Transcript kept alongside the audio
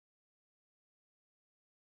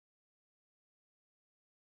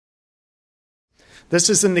This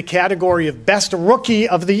is in the category of Best Rookie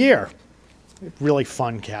of the Year. Really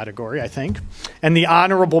fun category, I think. And the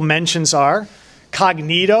honorable mentions are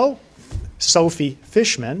Cognito, Sophie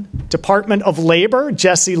Fischman, Department of Labor,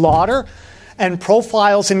 Jesse Lawder, and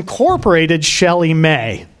Profiles Incorporated, Shelly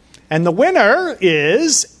May. And the winner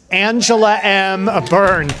is Angela M.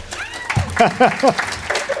 Byrne.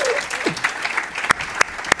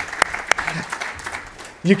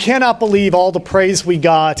 You cannot believe all the praise we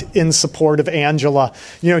got in support of Angela.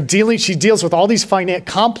 You know, she deals with all these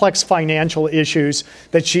complex financial issues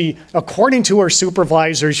that she, according to her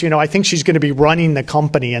supervisors, I think she's going to be running the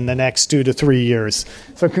company in the next 2 to 3 years.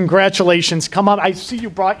 So congratulations. Come on. I see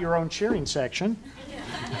you brought your own cheering section.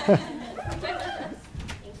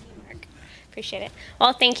 Appreciate it.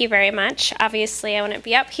 Well, thank you very much. Obviously, I wouldn't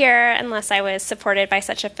be up here unless I was supported by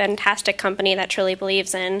such a fantastic company that truly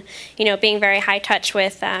believes in, being very high touch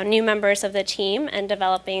with new members of the team and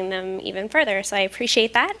developing them even further. So I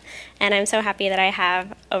appreciate that, and I'm so happy that I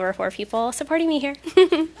have over 4 people supporting me here.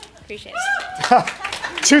 Appreciate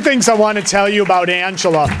it. 2 things I want to tell you about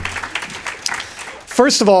Angela.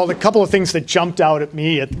 First of all, a couple of things that jumped out at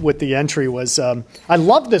me with the entry was, I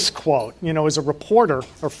love this quote. As a reporter,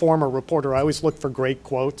 or former reporter, I always look for great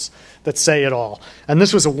quotes that say it all. And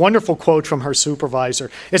this was a wonderful quote from her supervisor.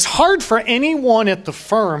 It's hard for anyone at the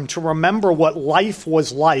firm to remember what life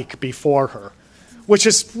was like before her, which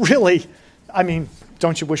is really,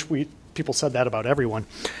 don't you wish people said that about everyone?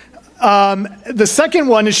 The second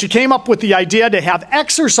one is she came up with the idea to have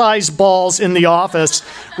exercise balls in the office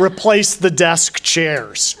replace the desk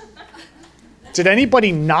chairs. Did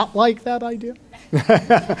anybody not like that idea?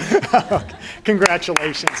 Okay.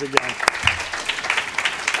 Congratulations again.